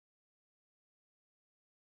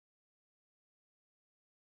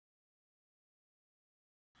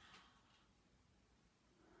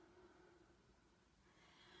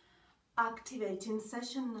activating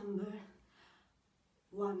session number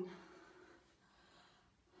 1.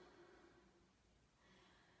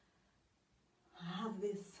 I have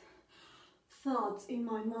these thoughts in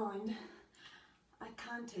my mind I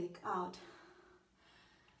can't take out.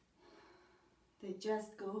 They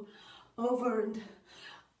just go over and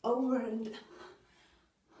over, and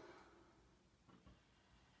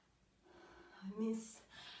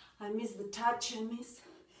I miss the touch, I miss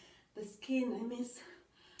the skin, I miss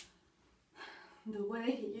the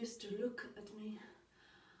way he used to look at me.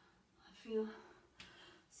 I feel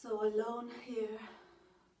so alone here.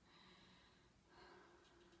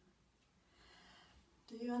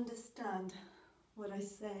 Do you understand what I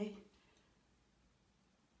say?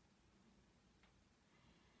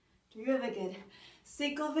 Do you ever get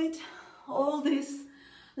sick of it? All this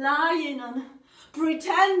lying and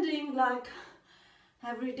pretending, like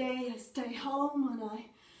every day I stay home and I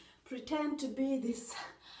pretend to be this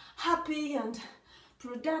happy and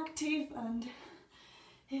productive, and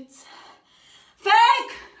it's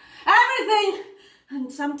fake, everything.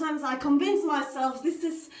 And sometimes I convince myself this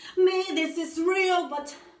is me, this is real,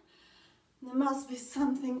 but there must be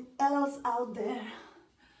something else out there.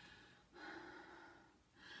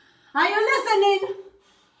 Are you listening?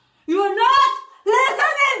 You're not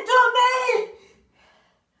listening to me!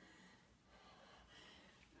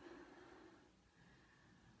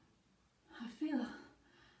 I feel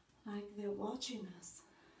like they're watching us.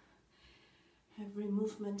 Every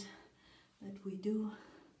movement that we do,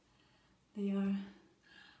 they are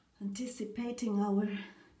anticipating our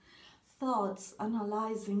thoughts,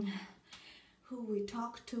 analyzing who we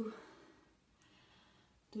talk to.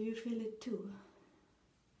 Do you feel it too?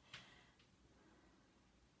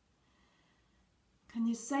 Can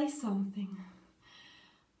you say something?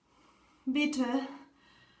 Bitte,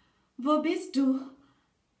 wo bist du?